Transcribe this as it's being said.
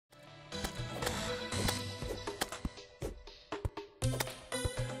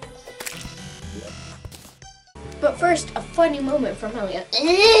But first, a funny moment from Elliot.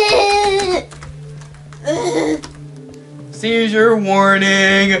 Seizure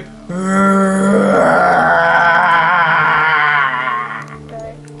warning.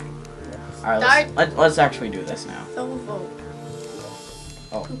 Alright, let's actually do this now.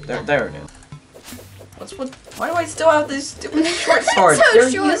 Oh, there it is. Why do I still have these stupid short swords? So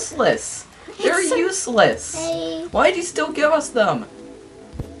They're short. useless. They're useless. Hey. Why do you still give us them?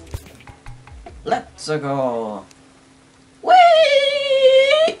 Let's go.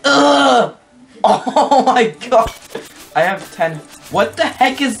 Whee! Ugh! Oh my god! I have 10. What the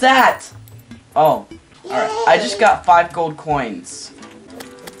heck is that? Oh, alright. I just got 5 gold coins.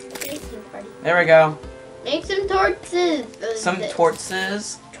 There we go. Make some torches. Some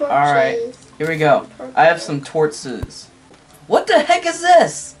torches. Alright, here we go. I have some torches. What the heck is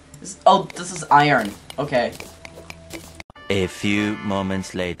this? Oh, this is iron. Okay. A few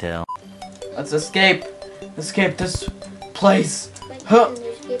moments later. Let's escape. Escape this place. Huh.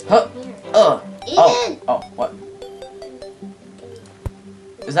 Huh. Oh, what?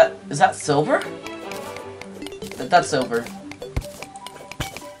 Is that silver? That's silver.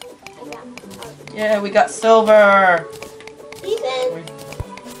 Yeah, we got silver. Ethan.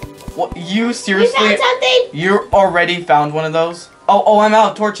 What? You seriously? You found something? You already found one of those? Oh, I'm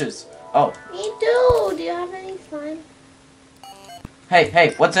out of torches. Oh. Me too. Do you have any slime?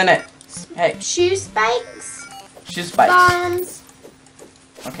 Hey, what's in it? Hey. Shoe spikes. Shoe spikes. Bombs.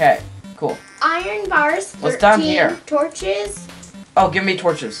 Okay, cool. Iron bars. 13 What's down here? Torches. Oh, give me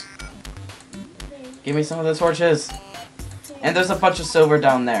torches. Give me some of the torches. And there's a bunch of silver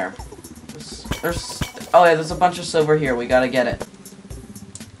down there. Oh yeah, there's a bunch of silver here. We gotta get it.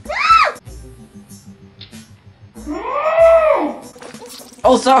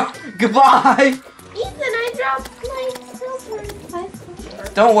 Oh, sorry. Goodbye. Ethan, I dropped my silver.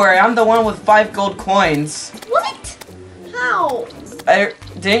 Don't worry, I'm the one with 5 gold coins. What? How?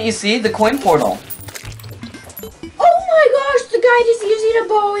 Didn't you see the coin portal? Oh my gosh, the guy just using a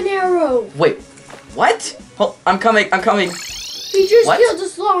bow and arrow. Wait, what? Oh, I'm coming. He just killed a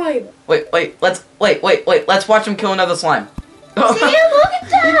slime. Wait. Let's watch him kill another slime. Sam, look at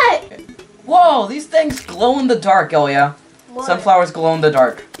that. Whoa, these things glow in the dark, Elia. What? Sunflowers glow in the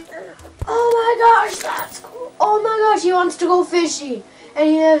dark. Oh my gosh, that's cool. Oh my gosh, he wants to go fishing. And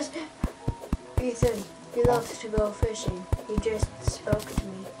he loves... Ethan, he loves to go fishing. He just spoke to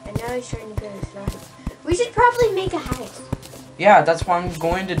me. And now he's trying to get a slime. We should probably make a house. Yeah, that's what I'm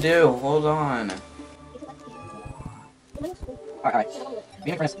going to do. Hold on. Alright.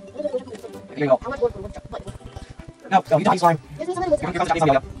 Be friends. Here you go. No, you don't slime.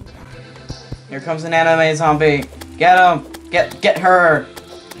 Here comes an anime zombie. Get him. Get her.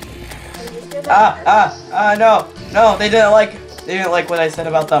 No, they didn't like what I said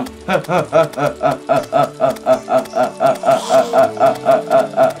about them.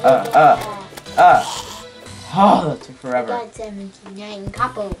 Oh, that took forever. Got 79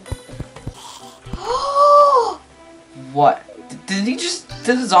 copper. What? Did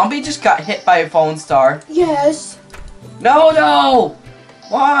the zombie just got hit by a fallen star? Yes. No!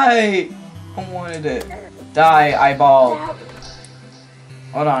 Why? I wanted it. Die, eyeball.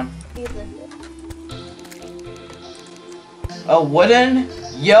 Hold on. A wooden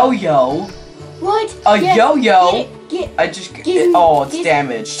yo-yo? What? A yo-yo? I just oh, it's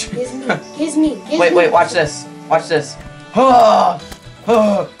damaged. Gives me. Wait, watch this. Watch this. I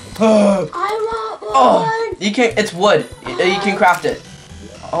want one. Oh, you can. It's wood. You can craft it.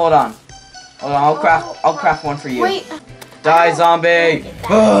 Hold on. I'll craft one for you. Wait. Die, zombie.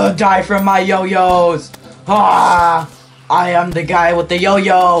 Die from my yo-yos. I am the guy with the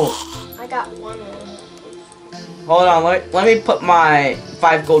yo-yo. I got one. Hold on. Let me put my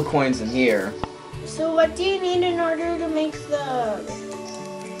 5 gold coins in here. So what do you need in order to make the...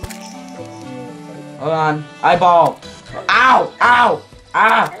 Hold on. Eyeball. Ow!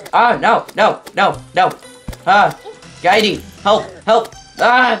 No. Guiding. Help.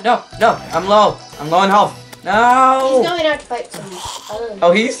 No. I'm low on health. No. He's going out to fight some...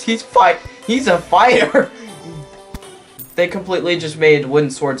 Oh, he's a fighter. They completely just made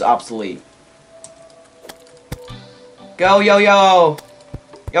wooden swords obsolete. Go, yo-yo.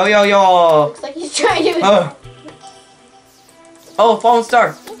 Yo. Looks like he's trying to... Oh, fallen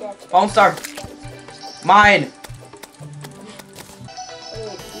star. Mine.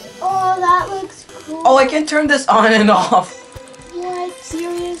 Oh, that looks cool. Oh, I can turn this on and off. What?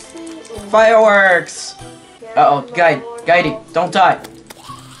 Seriously? Fireworks. Uh-oh, Guidey, don't die.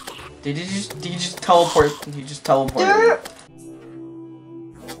 Did you just teleport? You just teleported.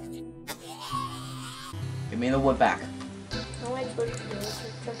 Give me the wood back.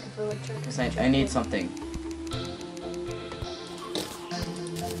 Cause I need something.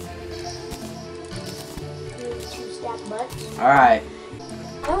 Alright,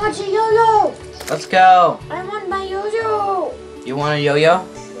 I want a yo-yo. let's go. I want my yo-yo. You want a yo-yo?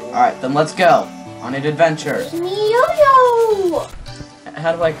 Alright, then let's go on an adventure. Give me yo-yo.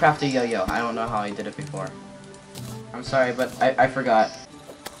 How do I craft a yo-yo? I don't know how I did it before. I'm sorry, but I forgot.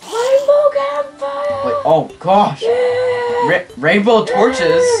 Rainbow campfire. Wait, oh gosh. Yeah. Rainbow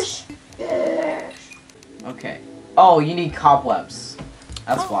torches? Yes. Okay. Oh, you need cobwebs.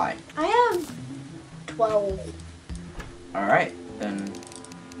 That's why. I have 12. Alright, then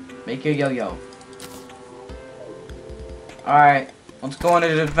make your yo-yo. Alright, let's go on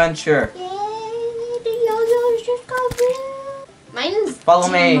an adventure. Yay, the yo-yo's just got real. Mine's Follow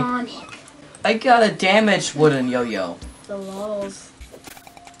me. demonic. I got a damaged wooden yo-yo. The walls.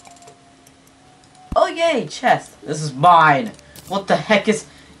 Oh yay, chest. This is mine. What the heck is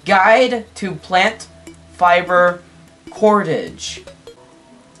guide to plant fiber cordage?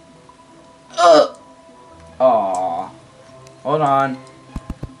 Ugh. Aw. Hold on.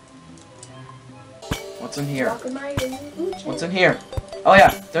 What's in here? What's in here? Oh yeah,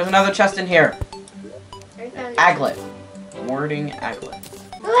 there's another chest in here. Aglet. Wording aglet.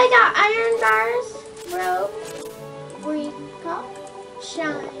 Oh, I got iron bars, rope, recall,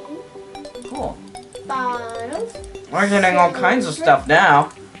 shine, Cool. bottles. We're getting all kinds of stuff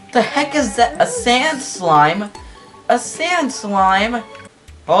now. The heck is that? A sand slime? A sand slime?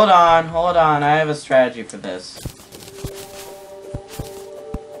 Hold on. I have a strategy for this.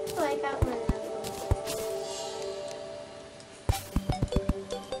 Oh, I got one of those.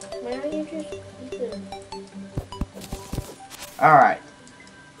 Why don't you just eat them? Alright.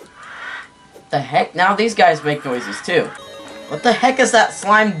 The heck? Now these guys make noises too. What the heck is that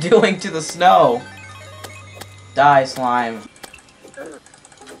slime doing to the snow? Die, slime.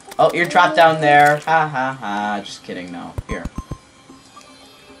 Oh, you're trapped down there. Ha ha ha. Just kidding, no. Here.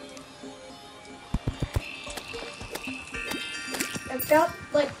 I've got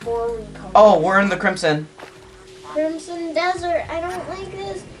like 4 recall. Oh, we're in the Crimson. Crimson Desert. I don't like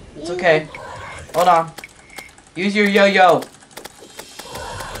this. It's okay. Hold on. Use your yo-yo.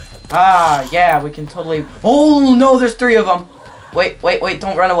 Ah, yeah, we can totally... Oh, no, there's 3 of them. Wait,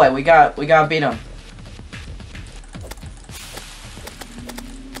 don't run away. We gotta beat them.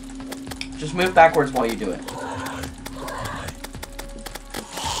 Just move backwards while you do it.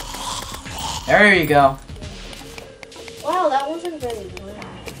 There you go. Wow, that wasn't very good.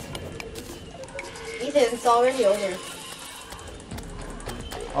 Ethan, it's already over.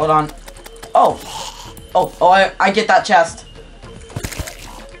 Hold on. Oh, I get that chest.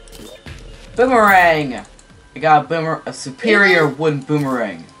 Boomerang. I got a superior wooden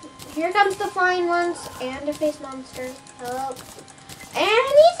boomerang. Here comes the flying ones and a face monster. Help. And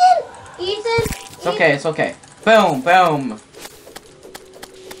Ethan! It's okay. Boom, boom.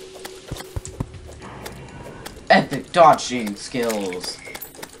 Epic dodging skills.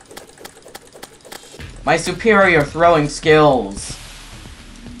 My superior throwing skills.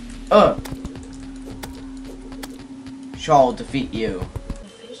 Shall defeat you.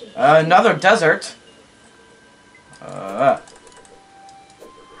 Another desert.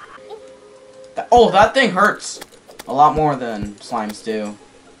 Oh, that thing hurts. A lot more than slimes do.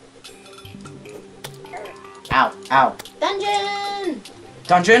 Ow, ow. Dungeon!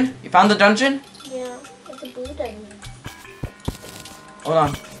 Dungeon? You found the dungeon? Yeah, it's a blue dungeon. Hold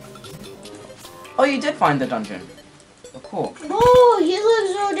on. Oh, you did find the dungeon. Oh, cool. Oh, he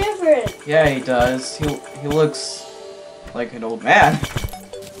looks so different. Yeah, he does. He looks like an old man.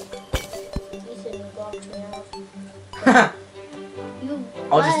 Ethan blocked me out.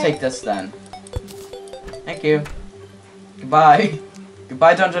 I'll just take this then. Thank you. Goodbye.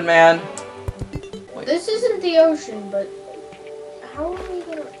 Goodbye, Dungeon Man. Wait. This isn't the ocean, but how are we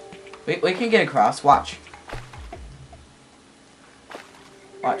gonna... We can get across. Watch.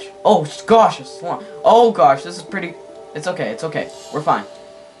 Watch. Oh, gosh, a swan. Oh, gosh, this is pretty... It's okay, it's okay. We're fine.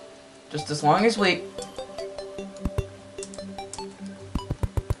 Just as long as we...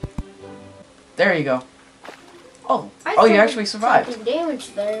 There you go. Oh, you actually survived. Taking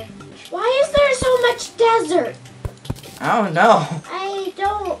damage there. Why is there so much desert? I don't know. I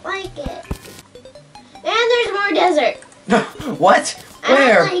don't like it. And there's more desert. What?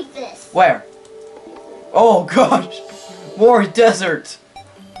 Where? I don't like this. Where? Oh gosh, more desert.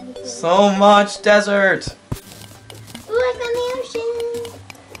 So much desert. Ooh, I found the ocean.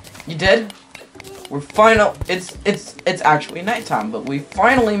 You did? We're It's actually nighttime, but we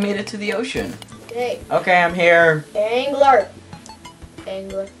finally made it to the ocean. Hey. Okay, I'm here. Angler.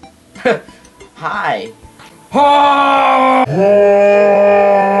 Angler. Hi.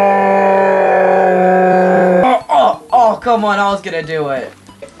 Oh, come on, I was gonna do it.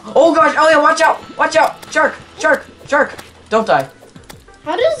 Oh gosh, oh yeah, watch out, shark, Shark! Don't die.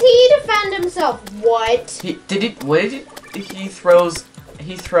 How does he defend himself? What? He throws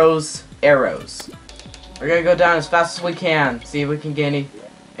arrows. We're gonna go down as fast as we can. See if we can get any.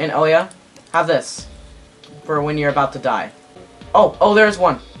 And oh yeah, have this for when you're about to die. Oh, there's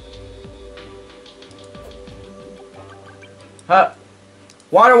one.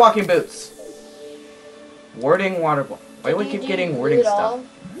 Water walking boots. Warding water. Why do we keep getting warding stuff?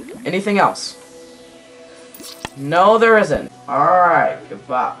 Anything else? No, there isn't. Alright,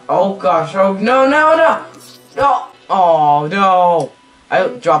 goodbye. Oh gosh, oh no. No! Oh no! I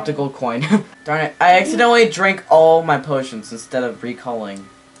dropped a gold coin. Darn it. I accidentally drank all my potions instead of recalling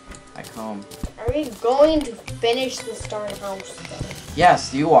back home. Are we going to finish the stone house though?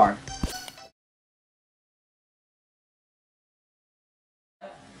 Yes, you are.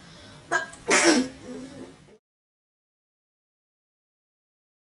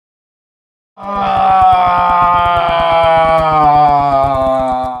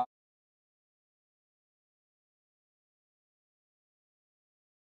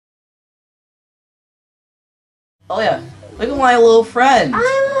 Oh yeah, look at my little friend. I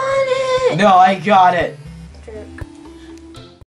want it! No, I got it.